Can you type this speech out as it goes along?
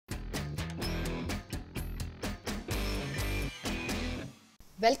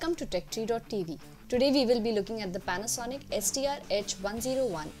Welcome to TechTree.tv. Today we will be looking at the Panasonic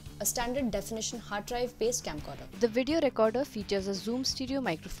SDR-H101, a standard definition hard drive based camcorder. The video recorder features a zoom stereo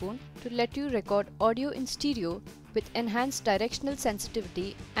microphone to let you record audio in stereo with enhanced directional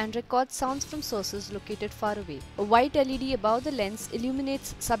sensitivity and record sounds from sources located far away. A white LED above the lens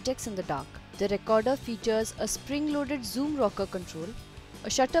illuminates subjects in the dark. The recorder features a spring-loaded zoom rocker control, a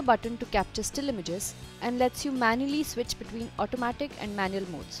shutter button to capture still images, and lets you manually switch between automatic and manual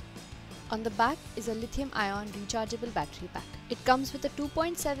modes. On the back is a lithium-ion rechargeable battery pack. It comes with a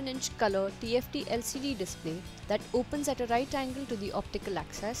 2.7-inch color TFT LCD display that opens at a right angle to the optical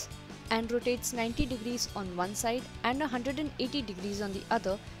axis and rotates 90 degrees on one side and 180 degrees on the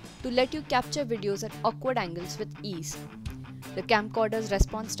other to let you capture videos at awkward angles with ease. The camcorder's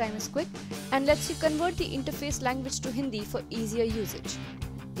response time is quick and lets you convert the interface language to Hindi for easier usage.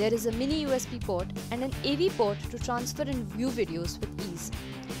 There is a mini USB port and an AV port to transfer and view videos with ease.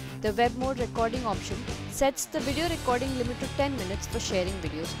 The web mode recording option sets the video recording limit to 10 minutes for sharing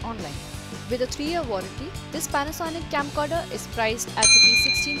videos online. With a 3-year warranty, this Panasonic camcorder is priced at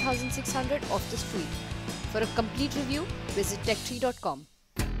 ₹16,600 off the street. For a complete review, visit TechTree.com.